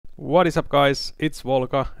What is up guys, it's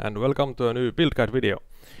Volka and welcome to a new build guide video.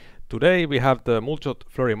 Today we have the Multishot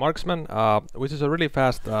Flurry Marksman, which is a really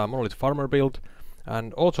fast monolith farmer build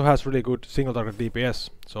and also has really good single target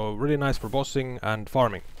DPS, so really nice for bossing and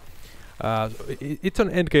farming. It's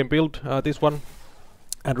an endgame build, this one,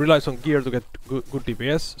 and relies on gear to get good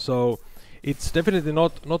DPS, so it's definitely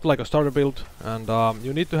not like a starter build, and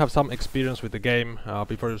you need to have some experience with the game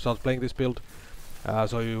before you start playing this build,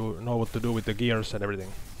 so you know what to do with the gears and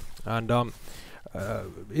everything. And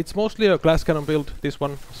it's mostly a glass cannon build, this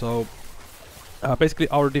one, so basically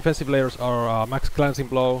our defensive layers are max glancing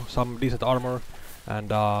blow, some decent armor,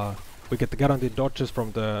 and we get the guaranteed dodges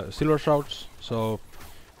from the silver shrouds, so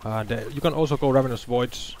you can also go ravenous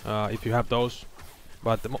voids if you have those,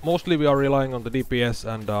 but mostly we are relying on the DPS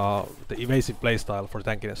and the evasive playstyle for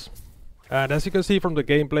tankiness. And as you can see from the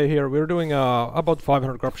gameplay here, we're doing about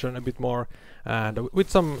 500 corruption, a bit more, and with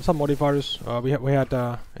some modifiers. We had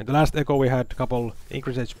in the last echo we had a couple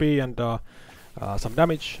increased HP and some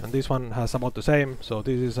damage, and this one has about the same. So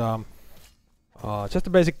this is just a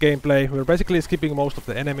basic gameplay. We're basically skipping most of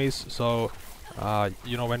the enemies, so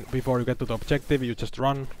you know, before you get to the objective you just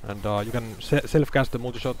run, and you can self-cast the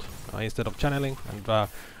multishot instead of channeling, and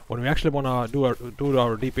when we actually wanna do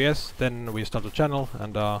our DPS, then we start to channel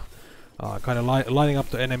and kind of lining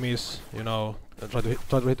up the enemies, you know, try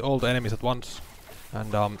to hit all the enemies at once.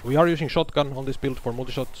 And we are using shotgun on this build for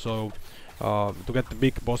multishot, so to get the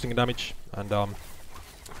big bossing damage. And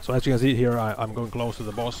so as you can see here, I'm going close to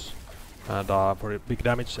the boss and for big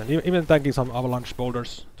damage, and even tanking some avalanche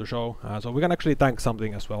boulders to show, so we can actually tank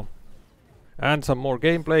something as well. And some more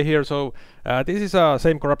gameplay here. So this is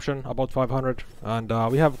same corruption, about 500,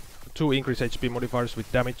 and we have 2 increased HP modifiers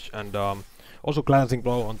with damage and also glancing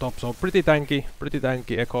blow on top, so pretty tanky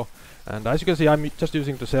echo. And as you can see, I'm just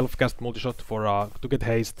using the self-cast multishot for to get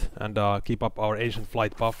haste and keep up our ancient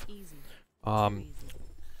flight buff. And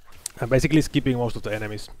basically skipping most of the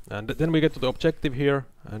enemies. And then we get to the objective here,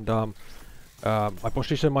 and I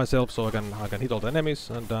position myself so I can hit all the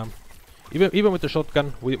enemies. And even with the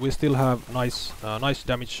shotgun, we still have nice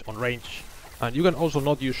damage on range. And you can also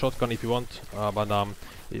not use shotgun if you want, but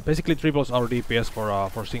it basically triples our DPS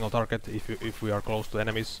for single target if we are close to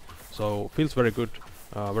enemies. So feels very good,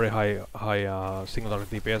 very high single target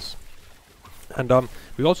DPS. And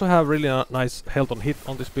we also have really nice health on hit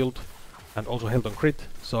on this build, and also health on crit.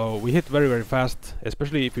 So we hit very fast,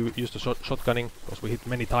 especially if you use the shotgunning, because we hit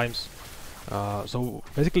many times. So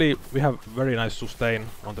basically we have very nice sustain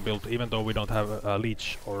on the build, even though we don't have a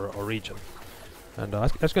leech or regen. And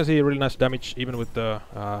as you can see, really nice damage even with the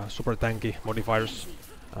super tanky modifiers.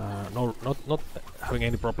 Not having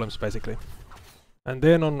any problems basically. And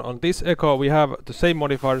then on this echo we have the same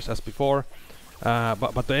modifiers as before,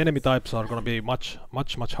 but the enemy types are gonna be much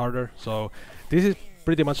harder. So this is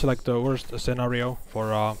pretty much like the worst scenario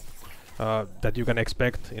for that you can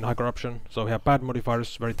expect in high corruption. So we have bad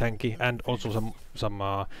modifiers, very tanky, and also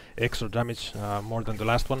some extra damage, more than the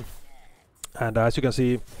last one. And as you can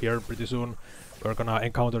see here, pretty soon we're gonna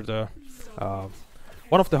encounter the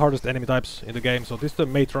one of the hardest enemy types in the game. So this is the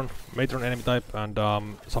matron enemy type, and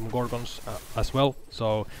some gorgons as well.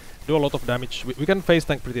 So do a lot of damage. We can face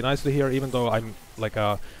tank pretty nicely here, even though I'm like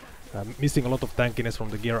missing a lot of tankiness from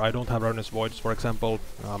the gear. I don't have ravenous voids, for example.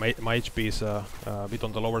 My HP is a bit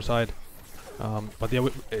on the lower side. But yeah,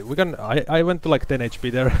 we can. I went to like 10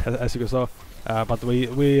 HP there, as you saw. But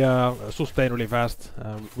we sustain really fast.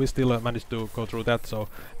 We still managed to go through that. So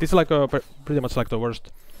this is like pretty much like the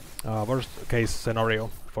worst case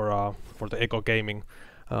scenario for the echo gaming.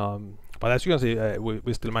 But as you can see,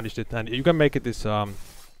 we still managed it, and you can make it this.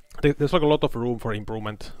 There's like a lot of room for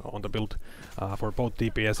improvement on the build for both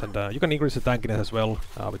DPS, and you can increase the tankiness as well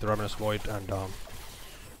with the ravenous void.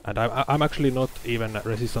 And I'm actually not even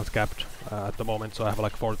resistance capped at the moment, so I have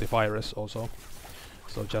like 45 res also.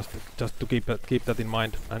 So just to keep that in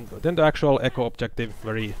mind. And then the actual echo objective,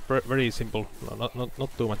 very simple,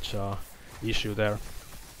 not too much issue there.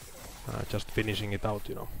 Just finishing it out,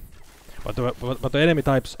 you know. But the enemy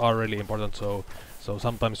types are really important. So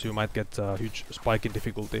sometimes you might get a huge spike in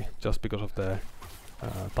difficulty just because of the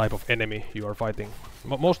type of enemy you are fighting.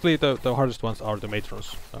 Mostly the hardest ones are the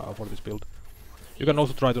matrons for this build. You can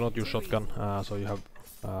also try to not use shotgun, so you have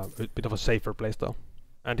a bit of a safer playstyle.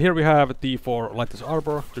 And here we have T4 Lightness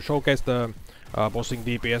Arbor to showcase the bossing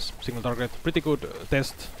DPS single target. Pretty good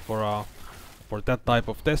test for that type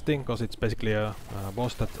of testing, because it's basically a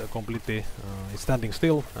boss that completely is standing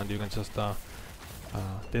still, and you can just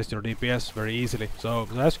test your DPS very easily. So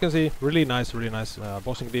as you can see, really nice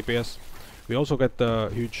bossing DPS. We also get a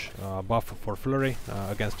huge buff for Flurry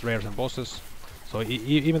against rares and bosses. So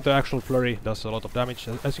even the actual flurry does a lot of damage.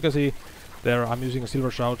 As you can see, there I'm using a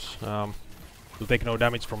silver shrouds to take no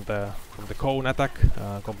damage from the cone attack,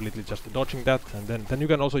 completely just dodging that, and then you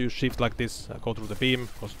can also use shift like this, go through the beam,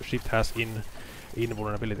 because shift has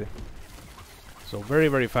invulnerability. So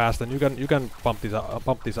very fast, and you can pump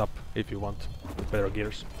this up if you want with better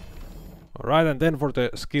gears. Alright, and then for the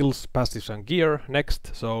skills, passives and gear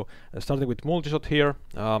next. So starting with Multishot here.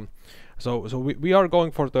 So we are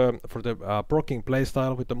going for the proccing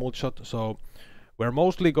playstyle with the Multishot. So we're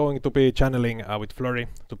mostly going to be channeling with Flurry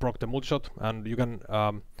to proc the Multishot, and you can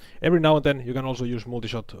every now and then you can also use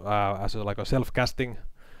Multishot as like a self-casting,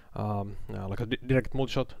 like a direct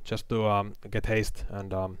Multishot, just to get haste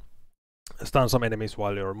and stun some enemies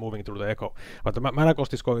while you're moving through the echo. But the mana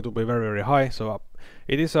cost is going to be very high, so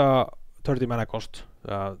it is a 30 mana cost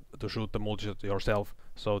to shoot the Multishot yourself.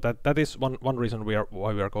 So that is one reason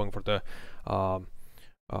why we are going for the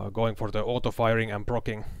auto firing and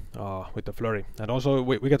proccing with the Flurry, and also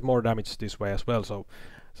we get more damage this way as well. So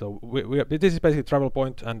this is basically travel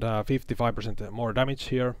point and 55% more damage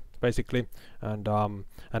here basically, and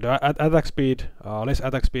attack speed, less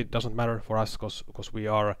attack speed doesn't matter for us because we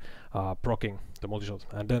are proccing the Multishot,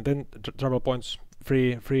 and then travel points,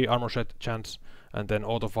 free armor set chance, and then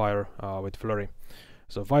auto fire with Flurry.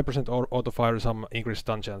 So 5% auto fire, some increased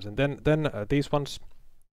stun chance, and then these ones.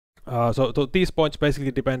 So these points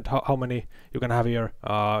basically depend how many you can have here.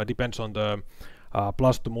 Depends on the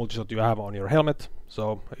plus to Multishot you have on your helmet.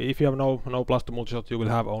 So if you have no plus to Multishot, you will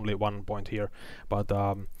have only 1 point here. But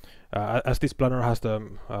as this planner has the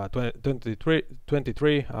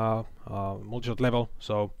 23 Multishot level,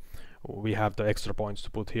 so we have the extra points to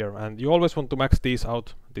put here. And you always want to max these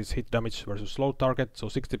out, this hit damage versus slowed target, so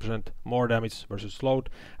 60% more damage versus slowed,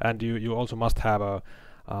 and you also must have a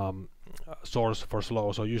source for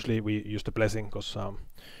slow. So usually we use the blessing because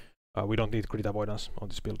we don't need crit avoidance on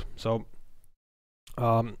this build. So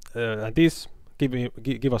and these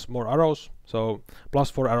give us more arrows, so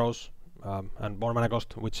 +4 arrows and more mana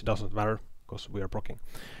cost, which doesn't matter because we are proccing.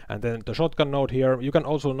 And then the shotgun node here, you can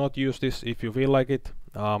also not use this if you feel like it.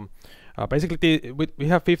 Basically we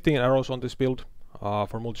have 15 arrows on this build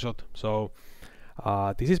for Multishot, so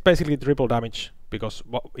this is basically triple damage because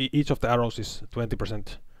each of the arrows is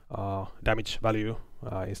 20% damage value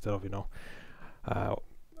instead of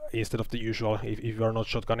instead of the usual if you are not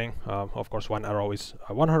shotgunning. Of course, one arrow is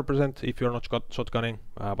 100% if you're not shotgunning,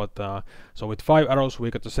 but so with 5 arrows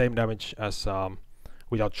we get the same damage as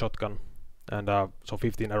without shotgun, and so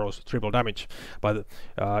 15 arrows, triple damage. But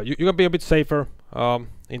you can be a bit safer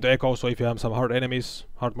in the echo, so if you have some hard enemies,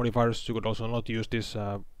 hard modifiers, you could also not use this,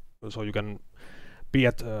 so you can be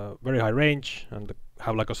at very high range and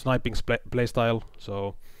have like a sniping playstyle,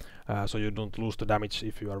 so you don't lose the damage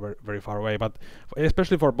if you are very far away. But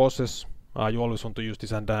especially for bosses, you always want to use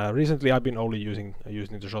this, and recently I've been only using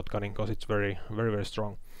the shotgunning because it's very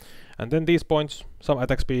strong. And then these points, some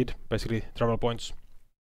attack speed, basically travel points,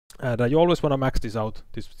 and you always want to max this out.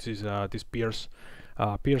 This is this pierce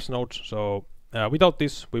node. So without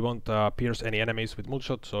this we won't pierce any enemies with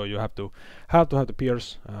Multishot, so you have to have the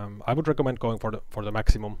pierce. I would recommend going for the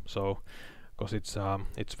maximum, so because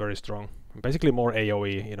it's very strong, basically more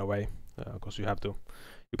AoE in a way, because you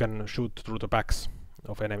can shoot through the backs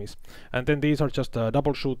of enemies. And then these are just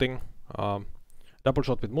double shooting, double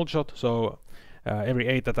shot with Multishot, so every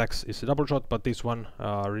 8 attacks is a double shot, but this one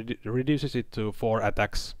reduces it to 4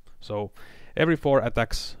 attacks, so every 4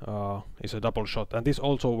 attacks is a double shot. And this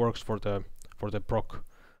also works for the proc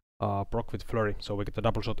with Flurry, so we get the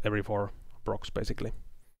double shot every 4 procs basically.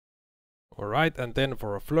 Alright, and then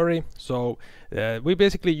for a Flurry, so we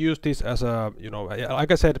basically use this as a, like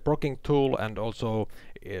I said, proccing tool, and also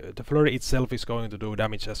the Flurry itself is going to do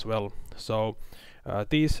damage as well. So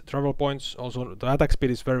these travel points, also the attack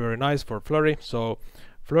speed is very nice for Flurry, so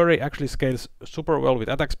Flurry actually scales super well with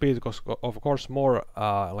attack speed, because of course more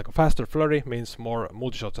like a faster Flurry means more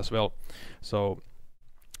Multishots as well. So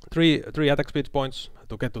three attack speed points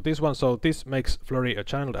to get to this one, so this makes Flurry a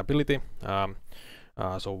channeled ability.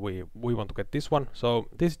 So we want to get this one. So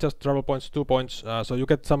this is just travel points, 2 points. So you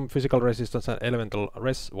get some physical resistance and elemental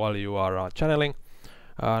res while you are channeling.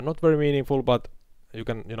 Not very meaningful, but you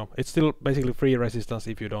can, it's still basically free resistance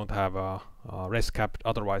if you don't have res capped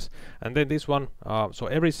otherwise. And then this one, so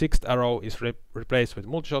every 6th arrow is replaced with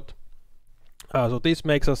Multishot. So this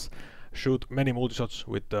makes us shoot many Multishots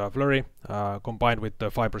with Flurry, combined with the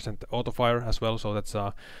 5% auto fire as well. So that's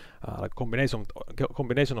like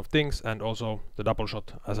combination of things, and also the double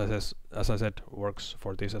shot, as I said, works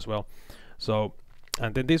for this as well. So,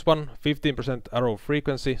 and then this one, 15% arrow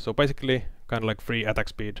frequency, so basically kind of like free attack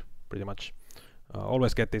speed pretty much.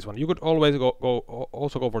 always get this one. You could always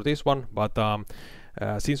also go for this one, but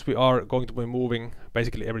since we are going to be moving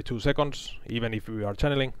basically every 2 seconds, even if we are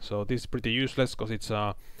channeling, so this is pretty useless because it's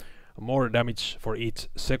more damage for each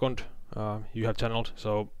second you have channeled.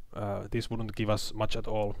 So this wouldn't give us much at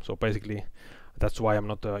all. So basically, that's why I'm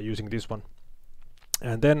not using this one.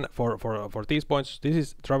 And then for these points, this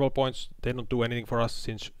is travel points. They don't do anything for us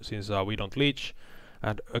since we don't leech.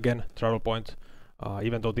 And again, travel point.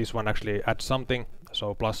 Even though this one actually adds something,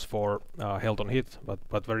 so +4 health on hit,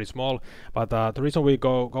 but very small. But the reason we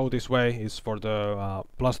go this way is for the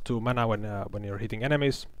 +2 mana when you're hitting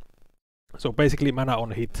enemies. So basically mana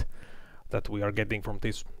on hit that we are getting from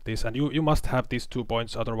this, and you must have these 2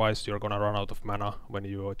 points, otherwise you're gonna run out of mana when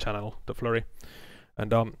you channel the flurry.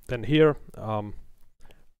 And then here,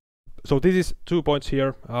 so this is 2 points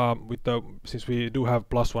here with the, since we do have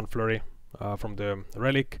 +1 flurry from the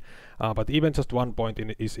relic, but even just 1 point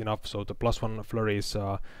is enough. So the +1 flurry is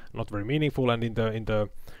not very meaningful, and in the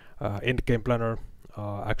end game planner,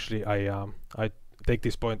 actually I take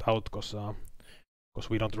this point out because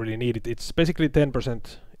we don't really need it. It's basically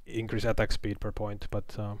 10% increase attack speed per point,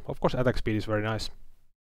 but of course attack speed is very nice.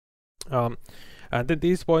 And then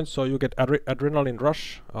these points, so you get adrenaline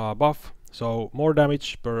rush buff, so more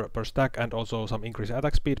damage per stack and also some increased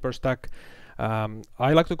attack speed per stack.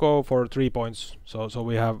 I like to go for 3 points, so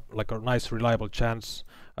we have like a nice reliable chance.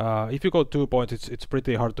 If you go 2 points, it's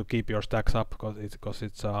pretty hard to keep your stacks up because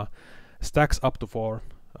it's stacks up to 4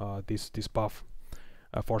 this buff.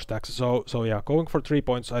 4 stacks. So yeah, going for 3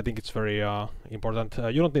 points, I think it's very important.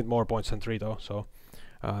 You don't need more points than 3 though, so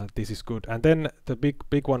this is good. And then the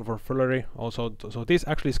big one for flurry also. So this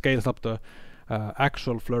actually scales up the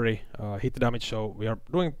actual flurry hit damage. So we are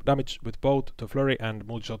doing damage with both the flurry and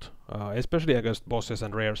multishot, especially against bosses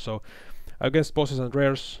and rares. So against bosses and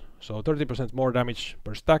rares, so 30% more damage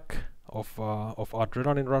per stack of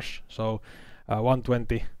adrenaline rush. So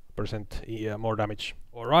 120% more damage.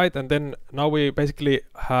 Alright, and then now we basically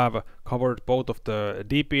have covered both of the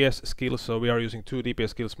DPS skills, so we are using 2 DPS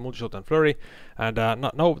skills, Multishot and Flurry, and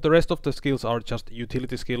now the rest of the skills are just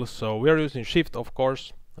utility skills, so we are using Shift, of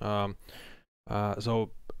course. First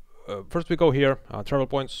we go here, travel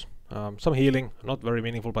points, some healing, not very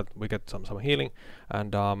meaningful, but we get some healing,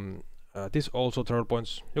 and this also travel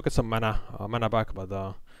points, you get some mana back, but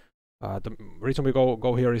the reason we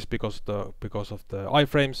go here is because of the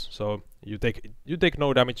iframes. So you take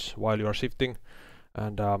no damage while you are shifting,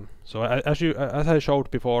 and so as I showed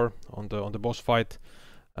before on the boss fight,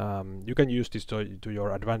 you can use this to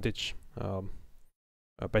your advantage.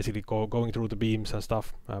 Basically going through the beams and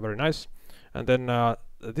stuff, very nice. And then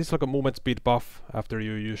this is like a movement speed buff after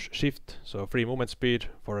you use shift, so free movement speed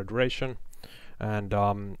for a duration, and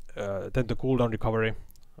then the cooldown recovery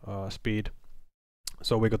speed.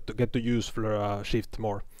 So we get to use shift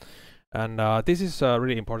more, and this is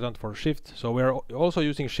really important for shift. So we are also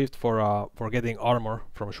using shift for getting armor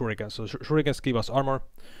from shurikens. So shurikens give us armor,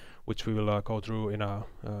 which we will go through in a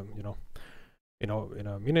in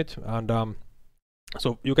a minute. And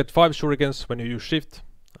so you get 5 shurikens when you use shift,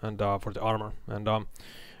 and for the armor. And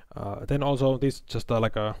then also this just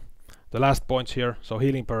like the last points here. So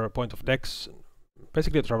healing per point of dex.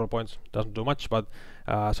 Basically travel points, doesn't do much, but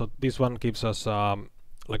so this one gives us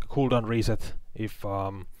like a cooldown reset if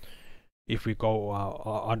we go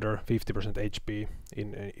under 50% HP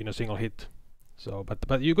in a single hit. So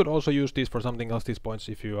but you could also use this for something else, these points,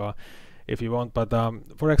 if you want. But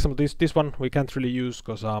for example, this one we can't really use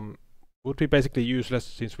because would be basically useless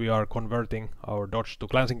since we are converting our dodge to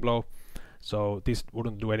glancing blow. So this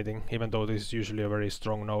wouldn't do anything, even though this is usually a very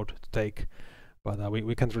strong node to take. But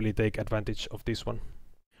we can't really take advantage of this one.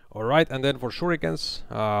 Alright, and then for shurikens,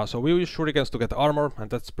 so we use shurikens to get armor, and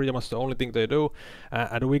that's pretty much the only thing they do.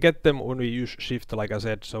 And we get them when we use shift, like I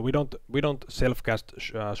said. So we don't self-cast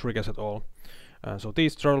shurikens at all. So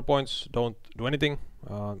these travel points don't do anything,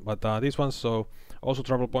 but these ones, so also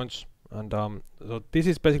travel points. And so this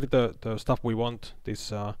is basically the stuff we want.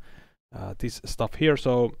 This stuff here.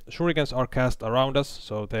 So shurikens are cast around us,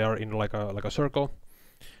 so they are in like a circle.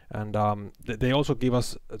 And they also give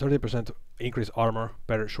us 30% increased armor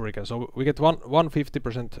per shuriken. So we get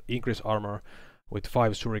 150% increased armor with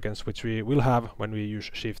 5 shurikens, which we will have when we use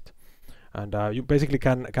shift. And you basically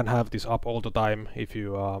can have this up all the time if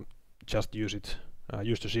you just use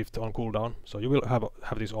the shift on cooldown. So you will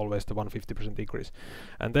have this always, the 150% increase.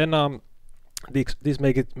 And then this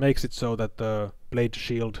makes it so that the blade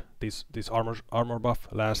shield, this armor buff,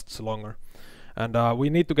 lasts longer. And we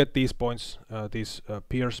need to get these points, these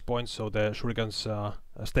pierce points, so the shurikens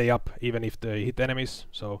stay up even if they hit enemies.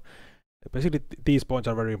 So basically these points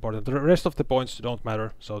are very important. The rest of the points don't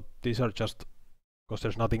matter, so these are just because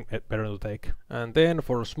there's nothing better to take. And then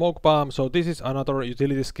for smoke bomb, so this is another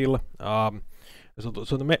utility skill. So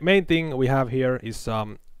the main thing we have here is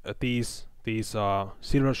these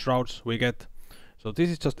silver shrouds we get. So this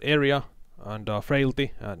is just area and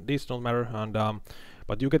frailty, and these don't matter. And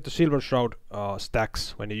but you get the silver shroud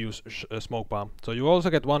stacks when you use smoke bomb. So you also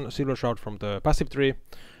get one silver shroud from the passive tree,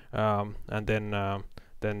 and then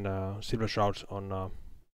silver shrouds on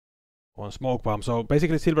smoke bomb. So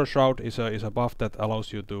basically, silver shroud is a buff that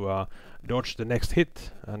allows you to dodge the next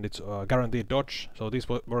hit, and it's guaranteed dodge. So this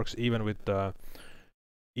works even with the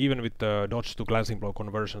dodge to glancing blow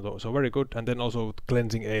conversion. So very good. And then also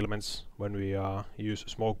cleansing ailments when we use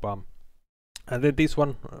smoke bomb. And then this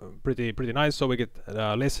one pretty nice. So we get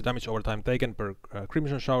less damage over time taken per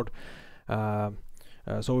crimson shroud.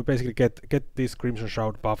 So we basically get these crimson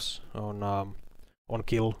shroud buffs on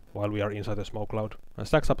kill while we are inside the smoke cloud.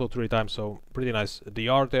 Stacks up to 3 times, so pretty nice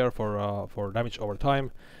DR there for damage over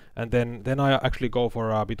time. And then I actually go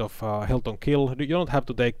for a bit of health on kill. You don't have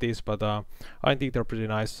to take these, but I think they're pretty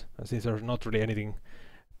nice since there's not really anything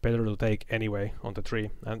better to take anyway on the tree.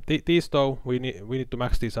 And these though, we need to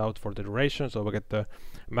max these out for the duration, so we get the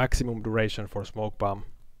maximum duration for smoke bomb.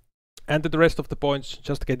 And then the rest of the points,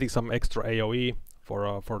 just getting some extra AoE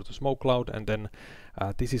for the smoke cloud. And then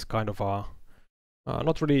this is kind of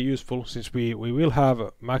not really useful since we will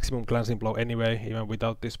have maximum glancing blow anyway, even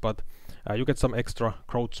without this. But you get some extra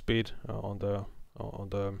growth speed on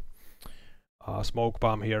the smoke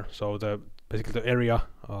bomb here. So basically the area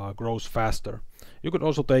grows faster. You could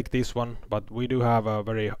also take this one, but we do have a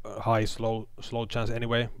very high slow chance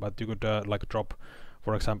anyway. But you could like drop,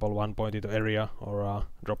 for example, 1 point into area, or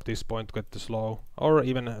drop this point to get the slow, or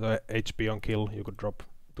even the HP on kill you could drop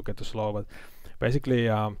to get the slow. But basically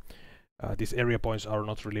these area points are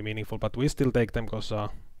not really meaningful, but we still take them because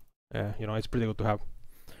you know, it's pretty good to have.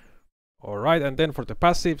 Alright, and then for the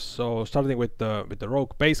passives, so starting with the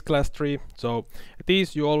rogue base class tree. So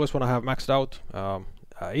these you always want to have maxed out.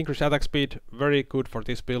 Increase attack speed, very good for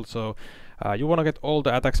this build. So you want to get all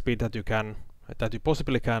the attack speed that you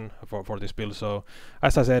possibly can for this build. So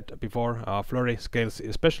as I said before, Flurry scales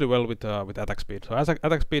especially well with attack speed. So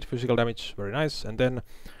attack speed, physical damage, very nice. And then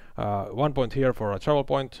 1 point here for a travel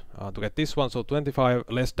point to get this one. So 25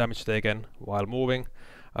 less damage taken while moving.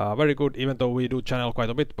 Very good, even though we do channel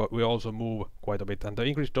quite a bit, but we also move quite a bit. And the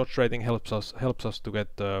increased dodge rating helps us to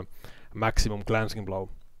get the maximum glancing blow.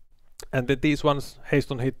 And then these ones,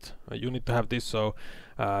 haste on hit, you need to have this. So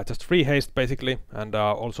just free haste basically, and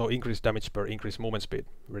also increased damage per increased movement speed.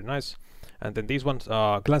 Very nice. And then these ones,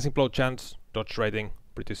 glancing blow chance, dodge rating,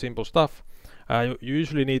 pretty simple stuff. You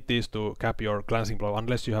usually need these to cap your glancing blow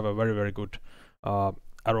unless you have a very good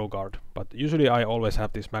arrow guard. But usually I always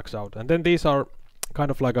have this maxed out. And then these are kind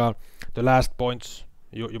of like the last points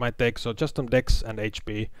you might take. So just some dex and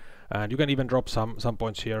HP, and you can even drop some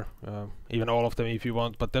points here, even all of them if you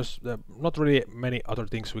want. But there's not really many other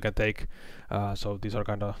things we can take. So these are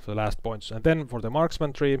kind of the last points. And then for the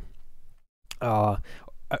marksman tree,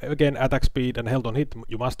 again, attack speed and health on hit,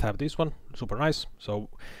 you must have this one, super nice. So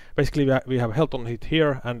basically we have health on hit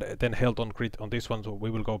here, and then health on crit on this one, so we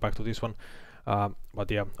will go back to this one. But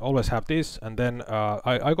yeah, always have this. And then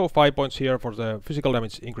I go 5 points here for the physical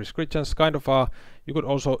damage, increased crit chance. Kind of you could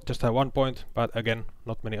also just have 1 point, but again,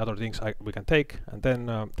 not many other things we can take. And then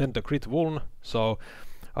the crit vuln. So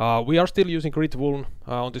we are still using crit vuln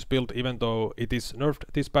on this build, even though it is nerfed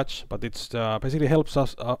this patch, but it's basically helps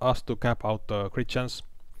us to cap out the crit chance.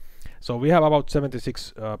 So we have about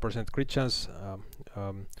 76% crit chance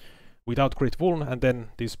without crit vuln, and then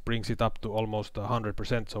this brings it up to almost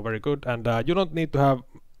 100%. So very good. And you don't need to have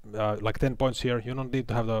like 10 points here. You don't need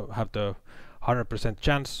to have the 100%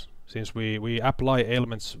 chance, since we apply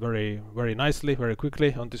ailments very nicely, very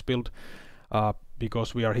quickly on this build,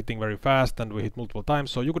 because we are hitting very fast and we hit multiple times.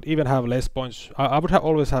 So you could even have less points. I would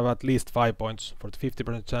always have at least 5 points for the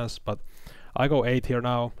 50% chance, but I go 8 here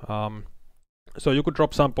now. So you could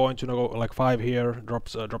drop some points, you know, go like 5 here, drop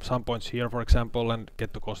some points here, for example, and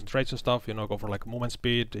get the concentration stuff. You know, go for like movement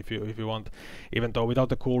speed if you want. Even though without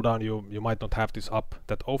the cooldown, you might not have this up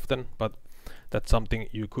that often, but that's something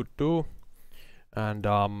you could do. And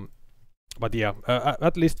but yeah,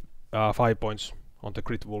 at least 5 points on the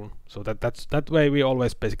crit vuln. So that way we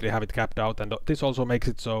always basically have it capped out, and this also makes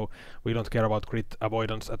it so we don't care about crit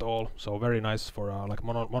avoidance at all. So very nice for like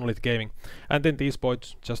monolith gaming. And then these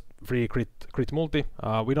points, just free crit multi.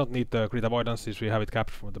 We don't need the crit avoidance since we have it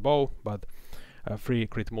capped from the bow, but free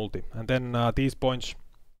crit multi. And then these points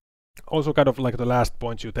also kind of like the last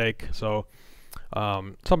points you take. So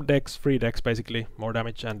some dex, free dex basically, more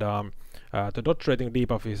damage. And the dodge rating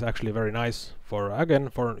debuff is actually very nice for, again,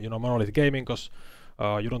 for, you know, monolith gaming, because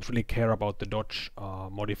you don't really care about the dodge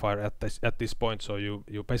modifier at this point. So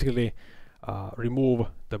you basically remove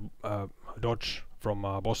the dodge from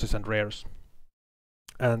bosses and rares.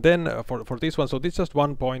 And then for this one, so this is just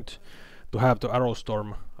 1 point to have the arrow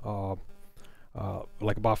storm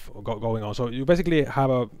like buff going on. So you basically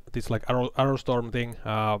have this like arrow storm thing.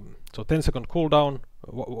 So 10-second cooldown.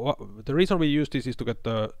 The reason we use this is to get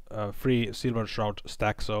the free silver shroud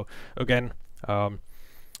stack. So again,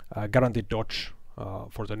 guaranteed dodge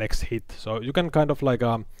for the next hit. So you can kind of like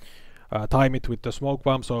time it with the smoke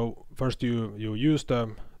bomb. So first you use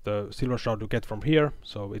the silver shroud to get from here,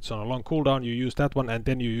 so it's on a long cooldown. You use that one, and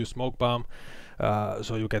then you use smoke bomb,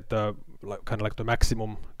 so you get the kind of like the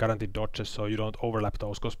maximum guaranteed dodges, so you don't overlap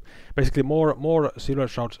those. Because basically more silver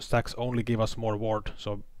shroud stacks only give us more ward.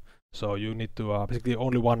 So you need to basically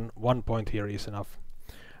only one point here is enough.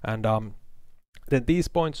 And then these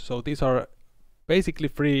points, so these are basically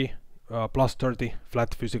free plus 30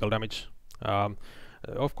 flat physical damage.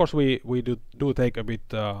 Of course, we do take a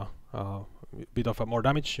bit of more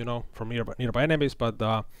damage, you know, from nearby enemies, but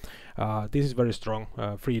this is very strong,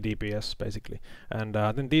 free DPS basically. And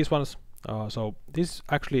then these ones, so this is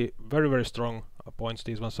actually very strong points.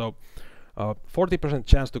 These ones, so 40%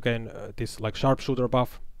 chance to gain this like sharpshooter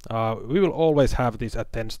buff. We will always have this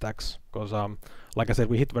at 10 stacks because like I said,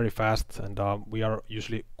 we hit very fast, and we are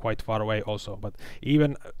usually quite far away also. But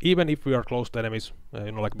even if we are close to enemies,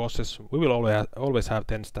 you know, like bosses, we will always have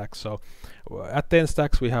 10 stacks. So at 10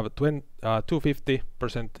 stacks we have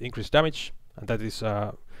 250% increased damage, and that is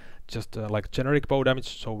just like generic bow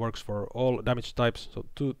damage, so works for all damage types. So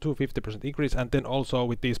 250% increase, and then also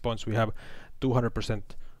with these points we have 200%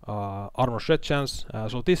 armor shed chance.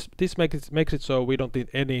 So this makes it so we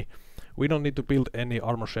don't need to build any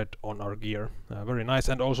armor shed on our gear. Very nice.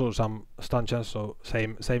 And also some stun chance, so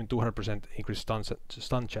same 200% increased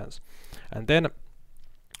stun chance. And then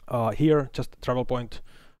here just travel point.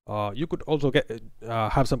 You could also get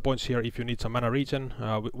have some points here if you need some mana regen,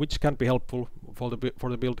 which can be helpful for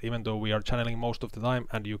the build, even though we are channeling most of the time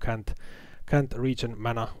and you can't regen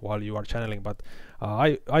mana while you are channeling. But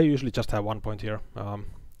I usually just have 1 point here.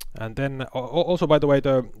 And then also, by the way,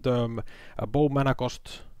 the bow mana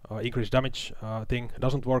cost increased damage thing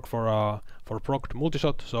doesn't work for procced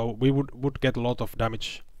multishot, so we would get a lot of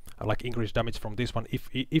damage, like increased damage from this one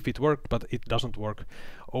if it worked, but it doesn't work.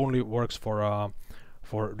 Only works for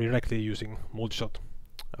directly using multishot.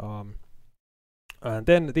 And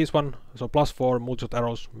then this one, so +4 multishot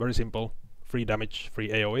arrows, very simple, free damage, free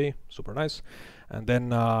AoE, super nice. And then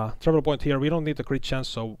travel point here, we don't need the crit chance,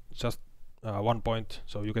 so just 1 point,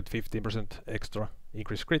 so you get 15% extra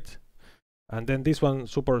increased crit. And then this one,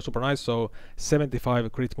 super nice, so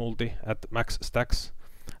 75 crit multi at max stacks.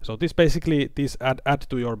 So this basically add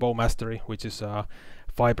to your bow mastery, which is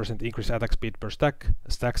 5% increased attack speed per stack,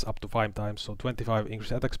 stacks up to 5 times, so 25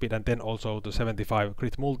 increased attack speed, and then also the 75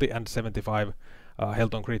 crit multi and 75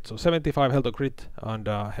 health on crit. So 75 health on crit and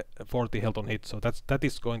 40 health on hit. So that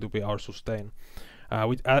is going to be our sustain,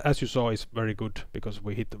 which, as you saw, is very good because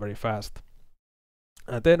we hit very fast.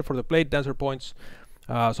 And then for the blade dancer points,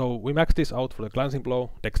 so we max this out for the glancing blow,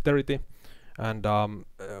 dexterity, and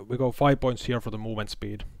we go 5 points here for the movement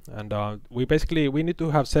speed. And we need to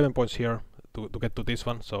have 7 points here to get to this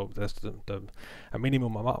one, so that's the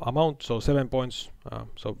minimum amount, so 7 points.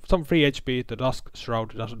 So some free HP. The Dusk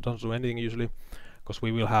Shroud doesn't do anything usually, because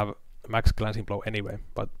we will have max glancing blow anyway.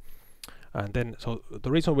 But and then so the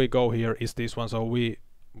reason we go here is this one, so we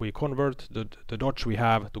convert the dodge we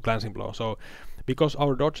have to glancing blow. So because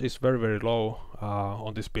our dodge is very low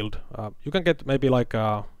on this build, you can get maybe like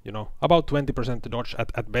you know, about 20% dodge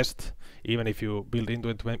at best, even if you build into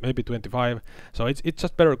it maybe 25. So it's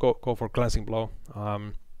just better go for glancing blow.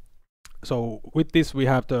 So with this we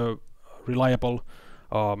have the reliable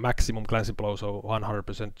maximum glancing blow, so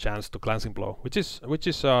 100% chance to glancing blow, which is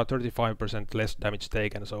 35% less damage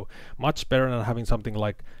taken. So much better than having something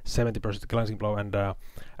like 70% glancing blow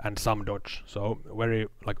and some dodge. So very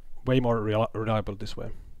like way more reliable this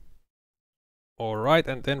way. Alright,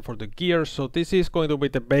 and then for the gear, so this is going to be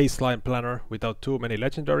the baseline planner without too many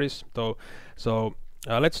legendaries. So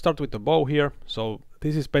let's start with the bow here. So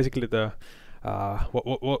this is basically the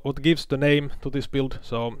what gives the name to this build.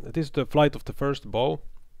 So this is the Flight of the First bow,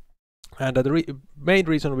 and the main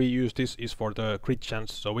reason we use this is for the crit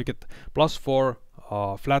chance. So we get +4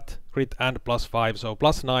 flat crit and +5, so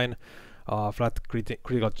 +9 flat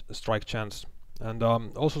critical strike chance, and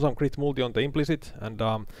also some crit multi on the implicit, and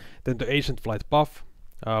then the Ancient Flight buff,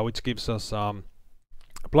 which gives us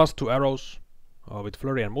 +2 arrows with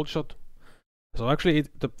Flurry and Multishot. So actually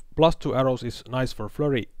the +2 arrows is nice for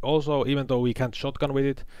Flurry also, even though we can't shotgun with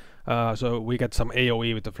it. So we get some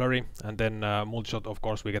AoE with the Flurry, and then Multishot, of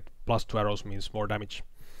course, we get +2 arrows, means more damage,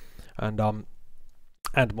 and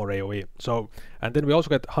more AoE. So, and then we also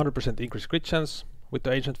get 100% increased crit chance with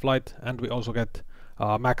the Ancient Flight, and we also get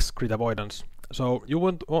max crit avoidance. So you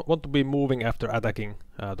want to be moving after attacking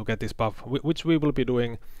to get this buff, which we will be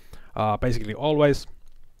doing basically always.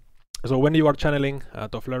 So when you are channeling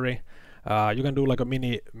the Flurry, you can do like a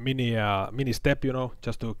mini step, you know,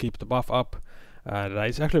 just to keep the buff up, and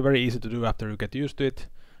it's actually very easy to do after you get used to it.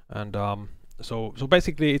 And so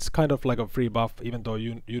basically it's kind of like a free buff, even though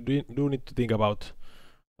you do need to think about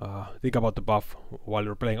the buff while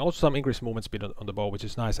you're playing. Also some increased movement speed on the bow, which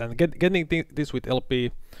is nice, and getting this with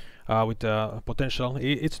LP with potential,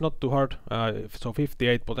 it's not too hard. So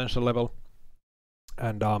 58 potential level,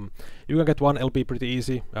 and you can get 1 LP pretty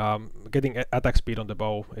easy. Getting attack speed on the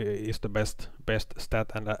bow is the best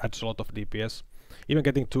stat, and adds a lot of DPS. Even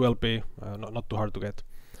getting 2 LP, not too hard to get.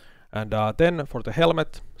 And then for the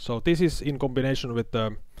helmet, so this is in combination with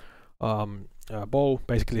the bow,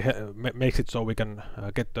 basically makes it so we can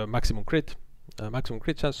get the maximum crit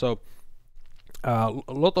chance. So a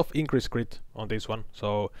lot of increased crit on this one,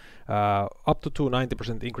 so up to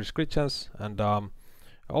 90% increased crit chance, and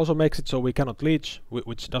also makes it so we cannot leech,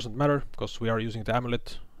 which doesn't matter because we are using the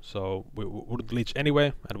amulet, so we wouldn't leech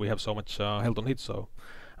anyway, and we have so much health on hit, so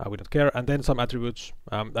we don't care. And then some attributes,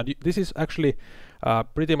 and this is actually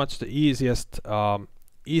pretty much the easiest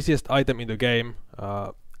item in the game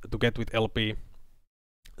to get with LP.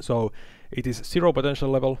 So it is 0 potential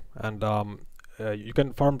level, and you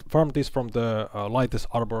can farm this from the lightest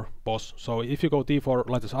arbor boss. So if you go T4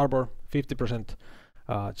 lightest arbor, 50%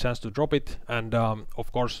 chance to drop it, and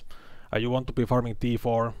of course you want to be farming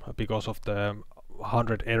T4 because of the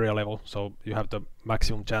 100 area level, so you have the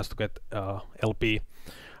maximum chance to get LP.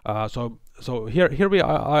 So here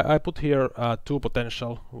I put here 2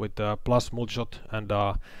 potential with plus Multishot and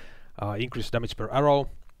increased damage per arrow.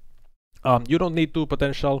 You don't need 2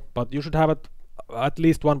 potential, but you should have at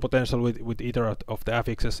least 1 potential with either of the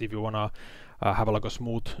affixes if you wanna have like a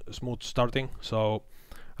smooth starting. So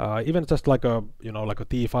even just like a like a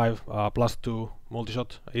T5 +2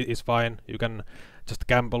 Multishot is fine. You can just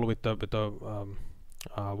gamble with the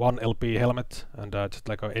 1 LP helmet, and just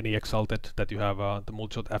like any exalted that you have the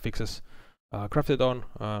Multishot affixes crafted on,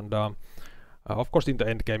 and of course in the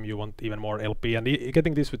end game you want even more LP, and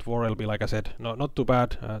getting this with 4 LP, like I said, not too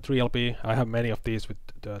bad. 3 LP, I have many of these with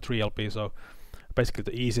 3 LP, so basically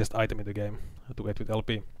the easiest item in the game to get with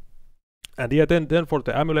LP. And yeah, then for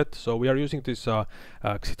the amulet, so we are using this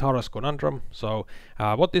Xitara's Conundrum. So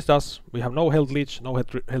what this does, we have no health leech, no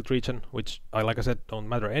health regen, which like I said don't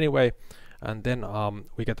matter anyway, and then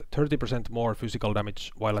we get 30% more physical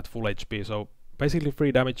damage while at full HP, so basically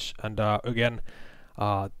free damage, and again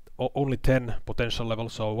only 10 potential level,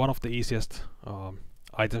 so one of the easiest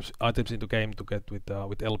items in the game to get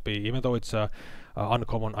with LP, even though it's a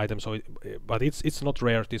uncommon item. So but it's not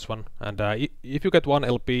rare, this one, and if you get 1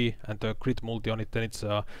 LP and the crit multi on it, then it's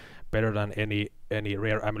better than any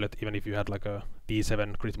rare amulet, even if you had like a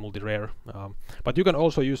D7 crit multi rare. But you can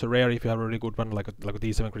also use a rare if you have a really good one, like a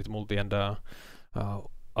D7 crit multi and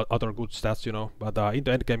other good stats, you know. But in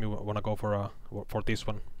the end game you want to go for this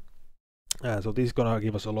one. So this is gonna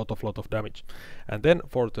give us a lot of damage. And then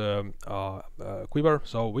for the quiver,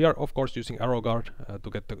 so we are of course using arrow guard to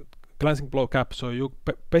get the glancing blow cap. So you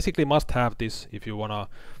basically must have this if you wanna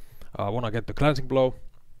get the glancing blow,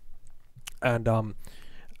 and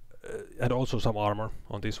also some armor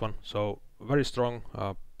on this one. So very strong,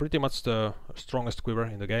 pretty much the strongest quiver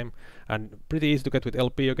in the game, and pretty easy to get with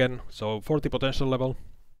LP again. So 40 potential level.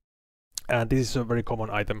 And this is a very common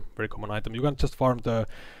item. You can just farm the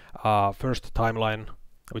first timeline,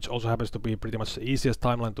 which also happens to be pretty much the easiest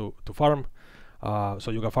timeline to farm.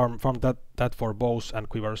 So you can farm that for bows and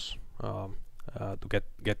quivers to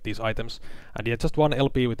get these items. And yeah, just 1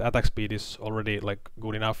 LP with attack speed is already like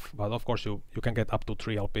good enough. But of course you can get up to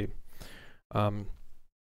 3 LP.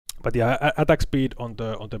 But yeah, attack speed on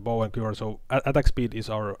the bow and quiver. So attack speed is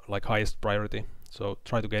our like highest priority. So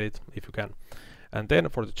try to get it if you can. And then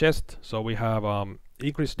for the chest, so we have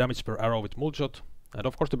increased damage per arrow with Multishot, and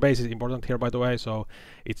of course the base is important here, by the way. So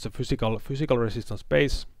it's a physical resistance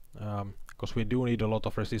base, because we do need a lot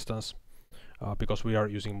of resistance because we are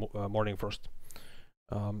using Morning Frost.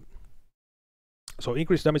 So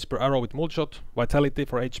increased damage per arrow with Multishot, vitality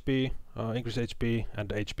for HP, increased HP and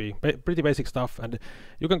HP, pretty basic stuff. And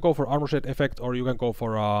you can go for armor set effect, or you can go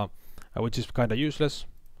for which is kind of useless,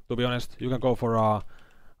 to be honest. You can go for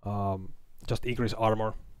just increase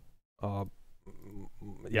armor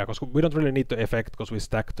yeah, because we don't really need the effect because we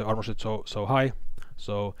stack the armor set so high.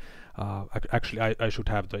 So actually I should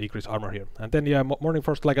have the increased armor here. And then yeah, Morning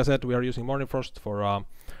Frost, like I said, we are using Morning Frost for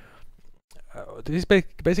this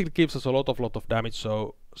basically gives us a lot of damage.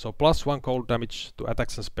 So +1 cold damage to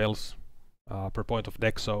attacks and spells per point of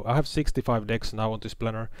dex. So I have 65 dex now on this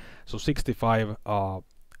planner, so 65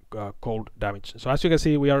 cold damage. So as you can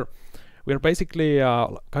see, we are basically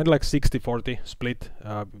kind of like 60-40 split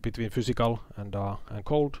between physical and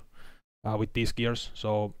cold with these gears.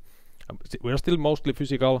 So we are still mostly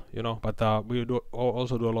physical, you know, but we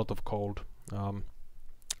also do a lot of cold.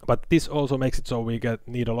 But this also makes it so we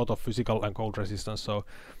need a lot of physical and cold resistance. So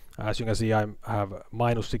as you can see, I have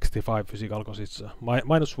 -65 physical because it's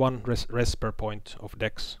 -1 res per point of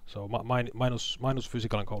dex. So minus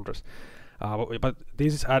physical and cold res. But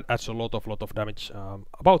this adds a lot of damage.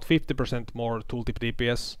 About 50% more tooltip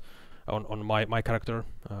DPS on my character.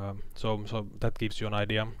 So that gives you an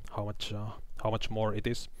idea how much more it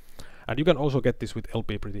is. And you can also get this with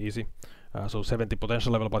LP pretty easy. So 70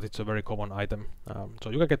 potential level, but it's a very common item. So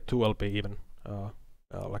you can get 2 LP even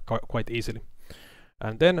like quite easily.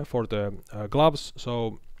 And then for the gloves,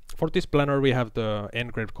 so for this planner we have the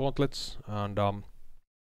engraved gauntlets, and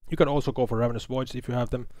you can also go for Ravenous Voids if you have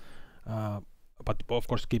them. But of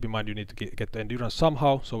course keep in mind you need to get the endurance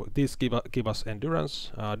somehow. So these give us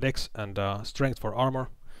endurance, dex, and strength for armor.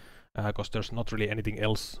 Because there's not really anything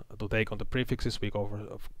else to take on the prefixes, we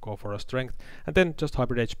go for a strength, and then just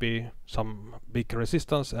hybrid HP, some big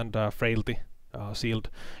resistance, and frailty sealed.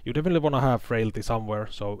 You definitely want to have frailty somewhere,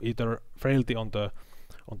 so either frailty on the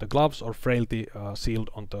gloves or frailty sealed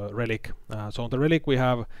on the relic. So on the relic we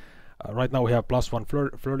have right now we have +1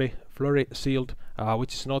 flurry sealed,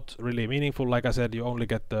 which is not really meaningful. Like I said, you only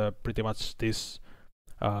get pretty much this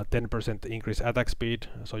 10% increase attack speed,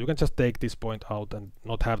 so you can just take this point out and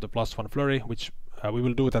not have the +1 flurry, which we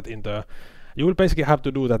will do that in the. You will basically have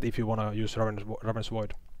to do that if you want to use Ravenous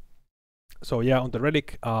Void. So yeah, on the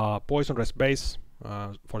relic, poison res base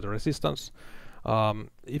for the resistance.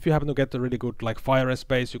 If you happen to get a really good like fire res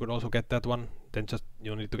base, you could also get that one. Then just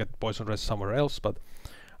you need to get poison res somewhere else. But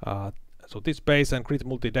so this base and crit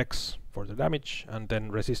multi dex for the damage, and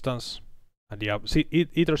then resistance. And yeah,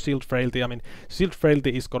 either sealed frailty. I mean, sealed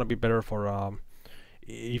frailty is gonna be better for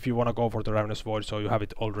if you want to go for the Ravenous Void, so you have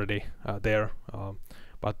it already there.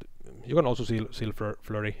 But you can also seal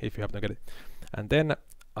flurry if you have to get it. And then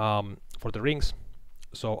for the rings,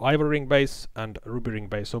 so ivory ring base and ruby ring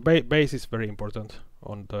base. So base is very important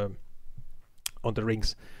on the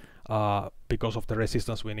rings because of the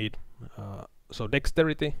resistance we need. So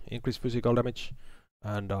dexterity, increased physical damage,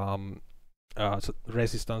 and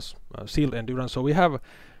resistance, sealed endurance. So we have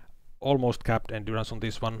almost capped endurance on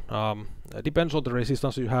this one. It depends on the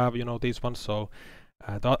resistance you have, you know, these ones. So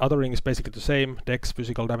the other ring is basically the same: dex,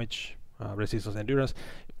 physical damage, resistance, endurance.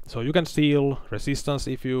 So you can seal resistance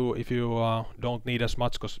if you don't need as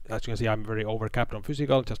much, because as you can see I'm very overcapped on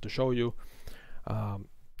physical, just to show you.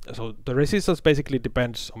 So the resistance basically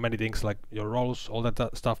depends on many things like your rolls, all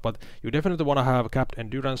that stuff, but you definitely want to have capped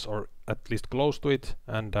endurance, or at least close to it,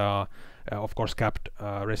 and of course capped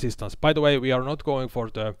resistance. By the way, we are not going for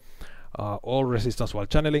the all resistance while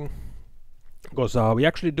channeling, because we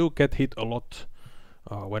actually do get hit a lot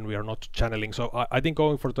when we are not channeling. So I think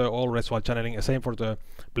going for the all res while channeling, same for the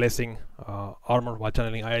blessing armor while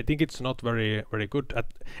channeling, I think it's not very good,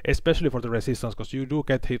 especially for the resistance, because you do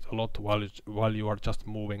get hit a lot while you are just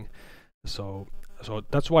moving. So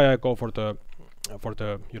that's why I go for the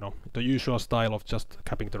you know, the usual style of just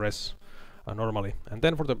capping the res normally. And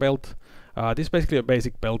then for the belt, this is basically a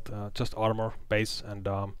basic belt, just armor base and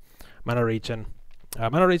mana regen.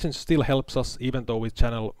 Mana regen still helps us even though we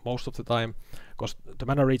channel most of the time, because the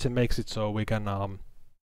mana regen makes it so we can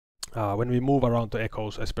when we move around the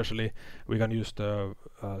echoes especially, we can use the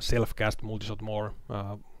self-cast multishot more,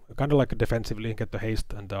 kind of like defensively, get the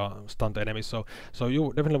haste and stun the enemies. So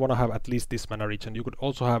you definitely want to have at least this mana regen. You could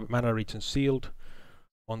also have mana regen sealed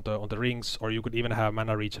on the rings, or you could even have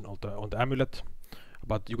mana regen on the amulet,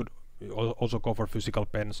 but you could also go for physical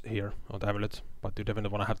pens here on the amulet, but you definitely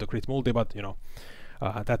want to have the crit multi, but you know,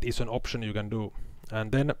 that is an option you can do.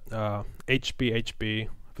 And then HP,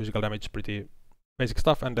 physical damage, pretty basic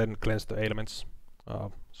stuff, and then cleanse the ailments,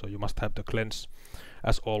 so you must have the cleanse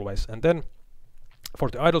as always. And then for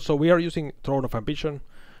the idol, so we are using Throne of Ambition,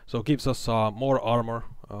 so gives us more armor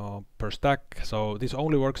per stack. So this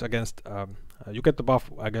only works against you get the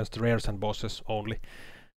buff against rares and bosses only,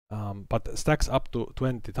 but stacks up to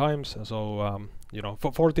 20 times. So you know,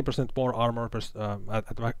 for 40% more armor per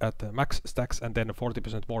at the max stacks, and then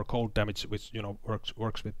 40% more cold damage, which you know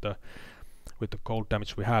works with the with the cold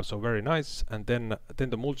damage we have, so very nice. And then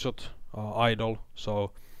the Multishot idle,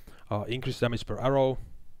 so increased damage per arrow,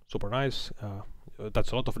 super nice.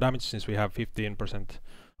 That's a lot of damage since we have 15%,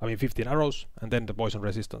 I mean 15 arrows, and then the poison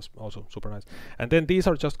resistance, also super nice. And then these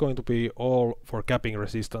are just going to be all for capping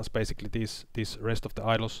resistance, basically these rest of the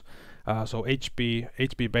idols. So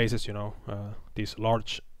HP bases, you know, these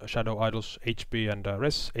large shadow idols, HP and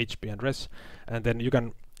res, HP and res. And then you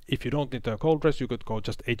can, if you don't need the cold res, you could go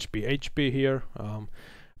just HP here.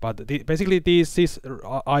 But basically these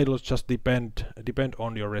idols just depend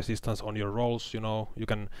on your resistance, on your rolls. You know, you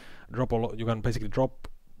can drop you can basically drop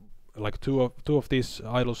like two of these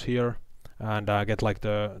idols here, and get like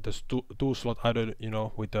the two slot idol, you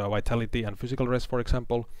know, with the vitality and physical rest, for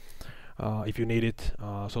example, if you need it.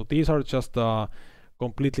 So these are just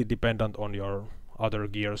completely dependent on your other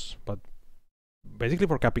gears, but basically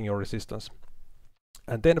for capping your resistance.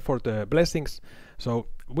 And then for the blessings, so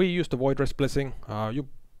we use the void rest blessing. You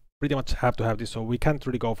pretty much have to have this, so we can't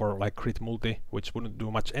really go for like crit multi, which wouldn't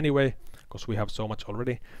do much anyway because we have so much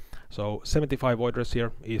already. So 75 void rest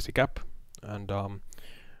here, easy cap. And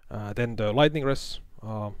then the lightning rest,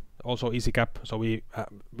 also easy cap. So we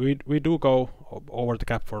do go over the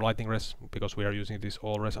cap for lightning rest because we are using these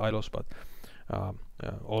all res idols, but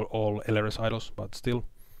all LRS idols, but still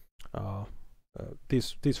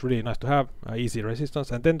this really nice to have, easy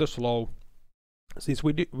resistance. And then the slow, since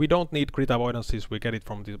we don't need crit avoidance, since we get it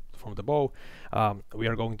from the bow, we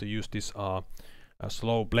are going to use this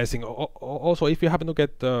slow blessing. Also, if you happen to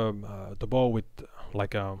get the bow with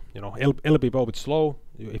like a, you know, LB bow with slow,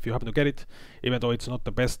 if you happen to get it, even though it's not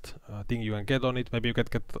the best thing you can get on it, maybe you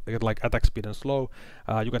get like attack speed and slow,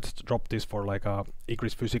 you can drop this for like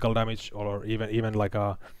increased physical damage, or even like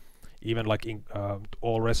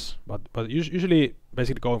all res, but usually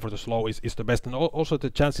basically going for the slow is the best. And also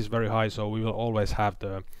the chance is very high, so we will always have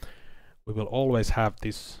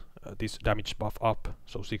this this damage buff up,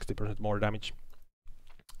 so 60% more damage,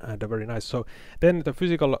 and very nice. So then the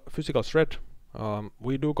physical shred,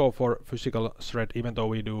 we do go for physical shred, even though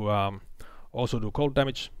we do also do cold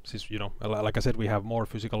damage, since, you know, like I said, we have more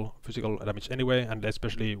physical damage anyway, and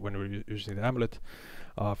especially when we're using the amulet,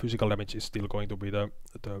 physical damage is still going to be the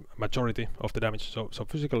majority of the damage. So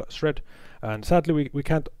physical shred, and sadly we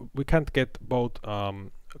can't get both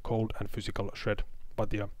cold and physical shred,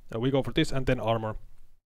 but yeah, we go for this. And then armor.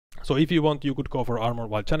 So if you want, you could go for armor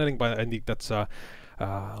while channeling, but I think that's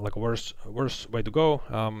like a worse way to go.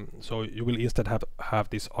 So you will instead have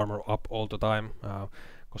this armor up all the time.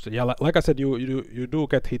 Because yeah, like I said, you do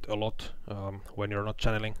get hit a lot when you're not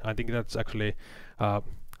channeling. I think that's actually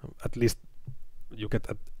at least you get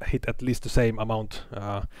hit at least the same amount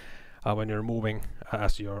when you're moving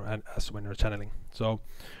as when you're channeling. So,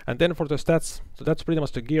 and then for the stats, so that's pretty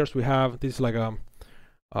much the gears we have. This is like a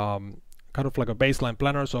kind of like a baseline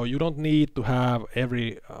planner, so you don't need to have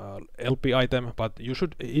every LP item, but you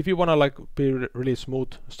should, if you want to like be really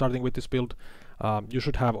smooth starting with this build, you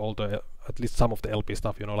should have all the, at least some of the LP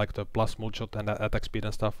stuff, you know, like the plus Multishot and attack speed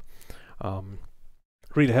and stuff.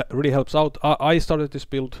 Really helps out. I started this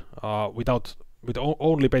build with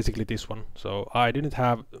only basically this one, so I didn't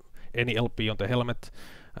have any LP on the helmet,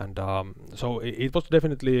 and so it was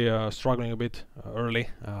definitely struggling a bit early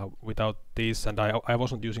without this, and I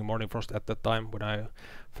wasn't using Morning Frost at that time when I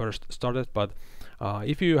first started. But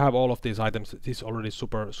if you have all of these items, it is already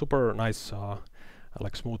super nice,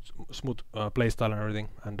 like smooth playstyle and everything,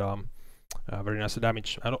 and very nice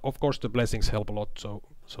damage. And of course the blessings help a lot, so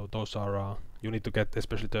those are you need to get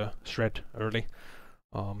especially the shred early.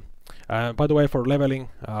 By the way, for leveling,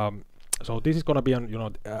 so this is gonna be on, you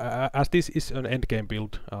know, as this is an endgame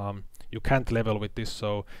build, you can't level with this,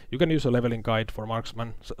 so you can use a leveling guide for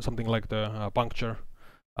marksman, something like the puncture,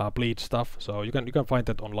 bleed stuff. So you can find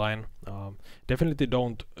that online. Definitely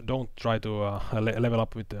don't try to level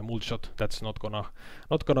up with the Multishot. That's not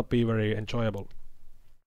gonna be very enjoyable.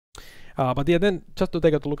 But yeah, then just to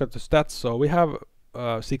take a look at the stats. So we have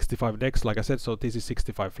 65 dex, like I said, so this is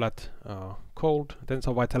 65 flat cold, then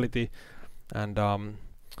some vitality, and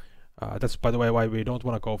that's, by the way, why we don't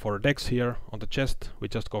want to go for dex here on the chest. We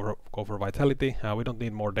just go for vitality. We don't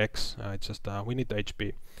need more dex, it's just we need the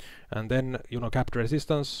HP. And then, you know, capped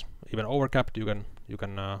resistance, even overcapped, you don't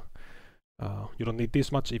need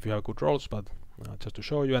this much if you have good rolls, but just to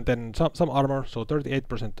show you. And then some armor, so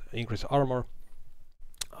 38% increase armor,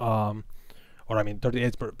 or I mean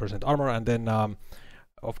 38% armor, and then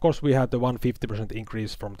of course we had the 150%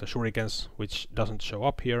 increase from the shurikens, which doesn't show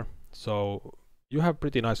up here. So you have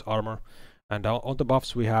pretty nice armor. And on the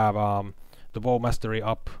buffs we have the bow mastery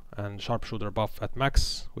up and sharpshooter buff at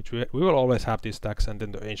max, which we will always have these stacks, and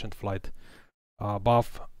then the ancient flight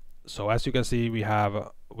buff. So as you can see, we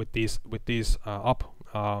have with these up,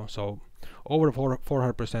 so over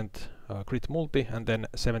 400% crit multi, and then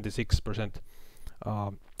 76%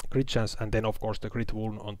 crit chance, and then of course the crit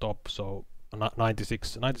wound on top, so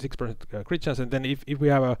 96% crit chance. And then if we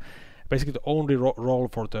have a basically the only roll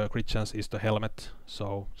for the crit chance is the helmet,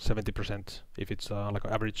 so 70% if it's like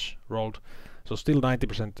an average rolled, so still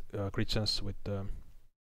 90% crit chance with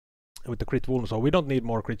the crit wound. So we don't need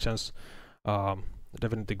more crit chance.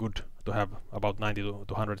 Definitely good to have about 90 to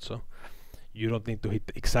 100, so you don't need to hit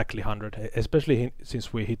exactly 100, especially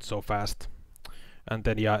since we hit so fast. And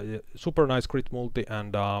then yeah, super nice crit multi,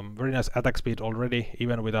 and very nice attack speed already,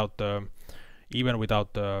 even without the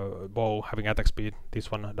bow having attack speed. This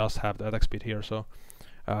one does have the attack speed here, so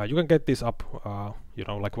you can get this up, you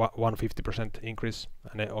know, like 150% increase.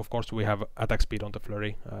 And of course we have attack speed on the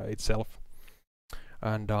Flurry itself.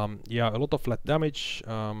 And yeah, a lot of flat damage,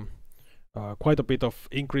 quite a bit of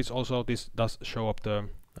increase also. This does show up the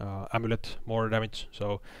amulet more damage,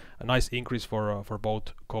 so a nice increase for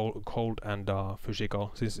both cold and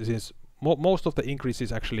physical, since most of the increase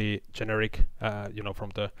is actually generic, you know,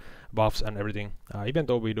 from the buffs and everything, even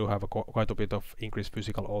though we do have quite a bit of increased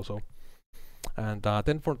physical also. And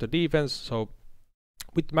then for the defense, so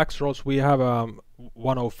with max rolls we have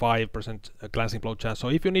 105% glancing blow chance. So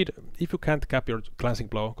if you can't cap your glancing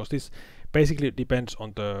blow, because this basically depends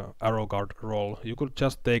on the arrow guard roll, you could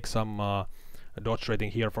just take some dodge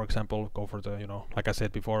rating here, for example, go for the, you know, like I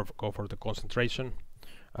said before, go for the concentration,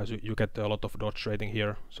 as you get a lot of dodge rating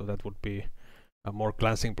here, so that would be a more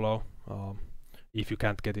glancing blow if you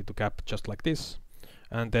can't get it to cap just like this.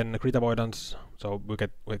 And then crit avoidance, so we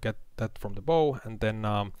get that from the bow, and then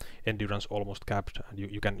endurance almost capped, and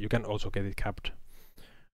you can also get it capped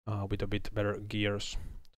with a bit better gears.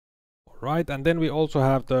 Right, and then we also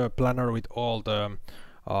have the planner with all the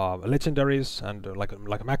legendaries and like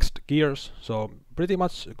maxed gears, so pretty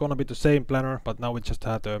much gonna be the same planner, but now we just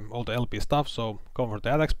had all the LP stuff. So go for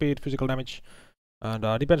the attack speed, physical damage, and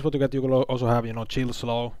depends what you get. You will also have, you know, chill,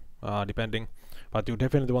 slow, depending, but you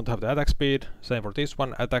definitely want to have the attack speed. Same for this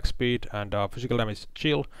one, attack speed and physical damage,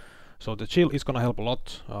 chill. So the chill is gonna help a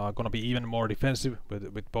lot, gonna be even more defensive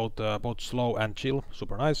with both slow and chill,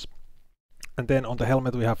 super nice. And then on the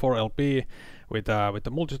helmet we have 4 LP with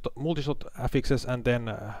the multishot affixes, and then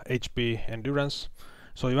HP endurance.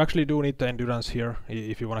 So you actually do need the endurance here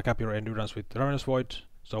if you want to cap your endurance with Ravenous Void.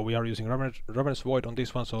 So we are using Ravenous Void on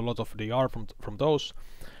this one, so a lot of DR from those,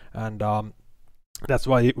 and that's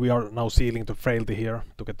why we are now sealing the frailty here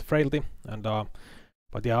to get the frailty. And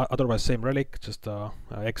but yeah, otherwise same relic, just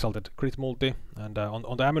exalted crit multi. And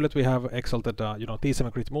on the amulet we have exalted you know,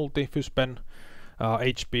 T7 crit multi, Fuspen,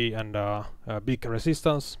 HP, and big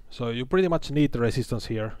resistance. So you pretty much need the resistance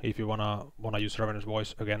here if you wanna use Ravenous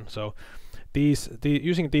Voice again. So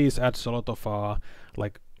using these adds a lot of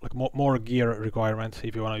like more gear requirement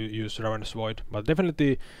if you wanna use Ravenous Void. But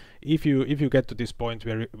definitely, if you get to this point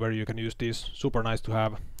where you can use these, super nice to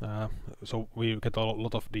have. So we get a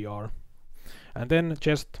lot of DR. And then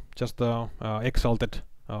just exalted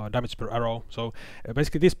damage per arrow. So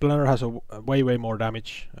basically this planner has a way more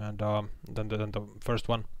damage and than the first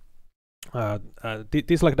one.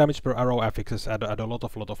 These like damage per arrow affixes add a lot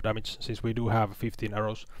of damage, since we do have 15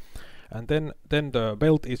 arrows. And then the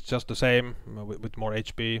belt is just the same with more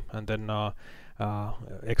HP, and then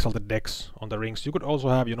exalted dex on the rings. You could also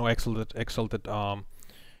have, you know, exalted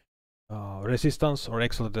resistance or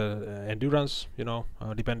exalted endurance, you know,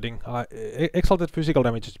 depending. Exalted physical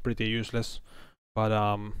damage is pretty useless, but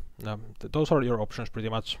those are your options pretty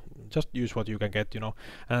much. Just use what you can get, you know.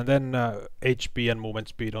 And then HP and movement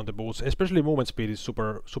speed on the boots, especially movement speed is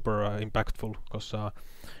super impactful, because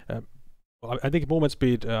I think movement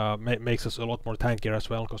speed makes us a lot more tankier as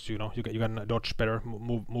well, because you know you can dodge better,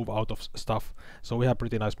 move out of stuff. So we have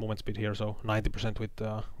pretty nice movement speed here, so 90%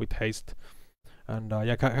 with haste. And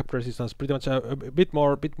yeah, cap resistance pretty much a bit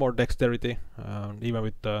more dexterity, even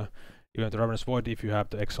with the Ravenous Void if you have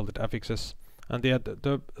the exalted affixes. And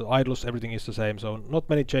the idles, everything is the same, so not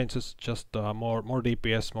many changes, just more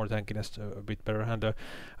DPS, more tankiness, a bit better. And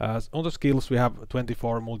on the skills we have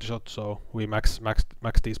 24 multishot, so we max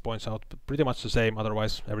these points out, but pretty much the same.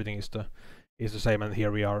 Otherwise everything is the same, and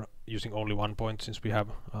here we are using only 1 point since we have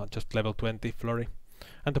just level 20 Flurry,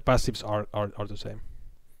 and the passives are the same.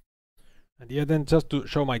 And yeah, then just to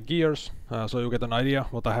show my gears, so you get an idea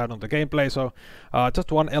what I had on the gameplay. So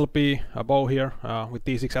just 1 LP bow here with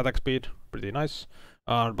T6 attack speed, pretty nice.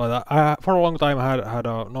 But for a long time I had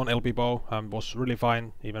a non-LP bow and was really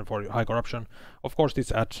fine, even for high corruption. Of course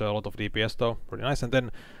this adds a lot of DPS though, pretty nice. And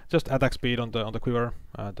then just attack speed on the quiver,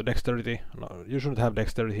 the dexterity. No, you shouldn't have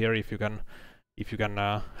dexterity here if you can if you can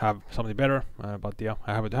have something better, but yeah,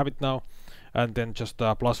 I have it now. And then just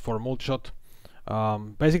plus for multishot,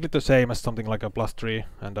 basically the same as something like a +3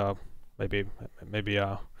 and maybe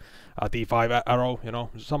a D5 arrow, you know,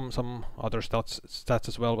 some other stats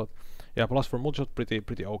as well, but yeah, plus for multishot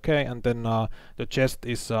pretty okay. And then the chest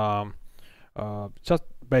is just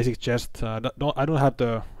basic chest. I don't have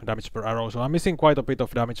the damage per arrow, so I'm missing quite a bit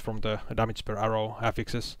of damage from the damage per arrow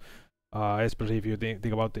affixes, especially if you think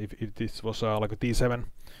about if this was like a D7.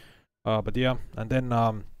 But yeah, and then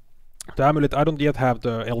the amulet, I don't yet have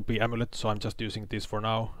the LP amulet, so I'm just using this for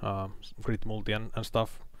now. Crit multi and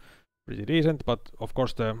stuff, pretty decent, but of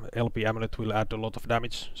course the LP amulet will add a lot of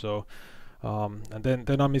damage. So and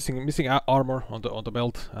then I'm missing armor on the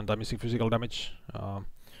belt, and I'm missing physical damage.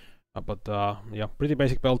 But yeah, pretty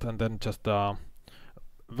basic belt, and then just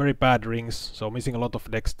very bad rings, so missing a lot of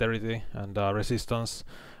dexterity and resistance.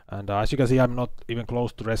 And as you can see, I'm not even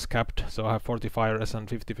close to res capped, so I have 45 res and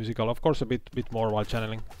 50 physical. Of course, a bit more while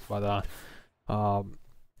channeling, but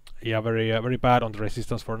yeah, very bad on the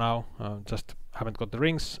resistance for now. Just haven't got the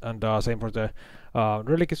rings, and same for the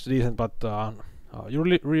relic is decent, but you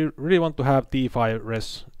really want to have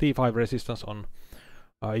D5 resistance on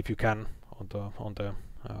if you can on the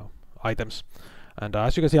items. And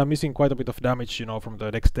as you can see, I'm missing quite a bit of damage, you know, from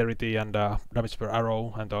the dexterity and damage per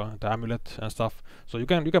arrow and the amulet and stuff. So you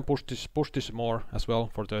can push this more as well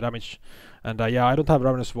for the damage. And yeah, I don't have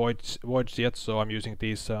ravenous voids yet, so I'm using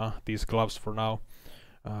these gloves for now,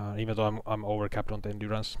 even though I'm overcapped on the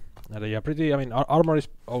endurance. And yeah, I mean, armor is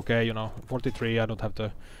okay, you know, 43. I don't have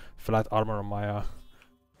the flat armor on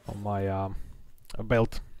my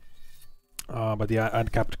belt. But yeah,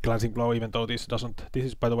 uncapped glancing blow, even though this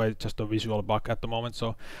is by the way just a visual bug at the moment,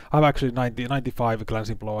 so I'm actually 95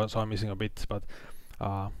 glancing blow, so I'm missing a bit, but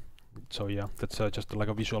so yeah, that's just like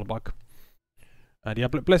a visual bug. And yeah,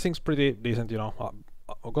 blessings pretty decent, you know,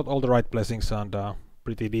 I got all the right blessings and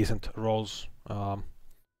pretty decent rolls on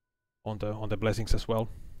the blessings as well.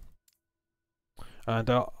 And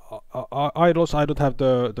idols, I don't have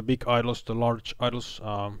the big idols, the large idols,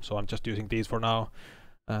 so I'm just using these for now.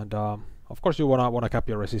 And of course you wanna cap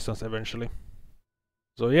your resistance eventually.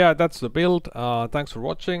 So yeah, that's the build. Thanks for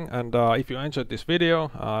watching, and if you enjoyed this video,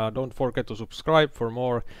 don't forget to subscribe for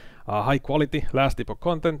more high quality last epoch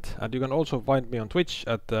content, and you can also find me on Twitch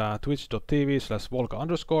at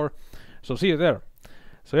twitch.tv/volka_. So see you there.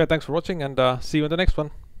 So yeah, thanks for watching, and see you in the next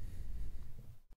one.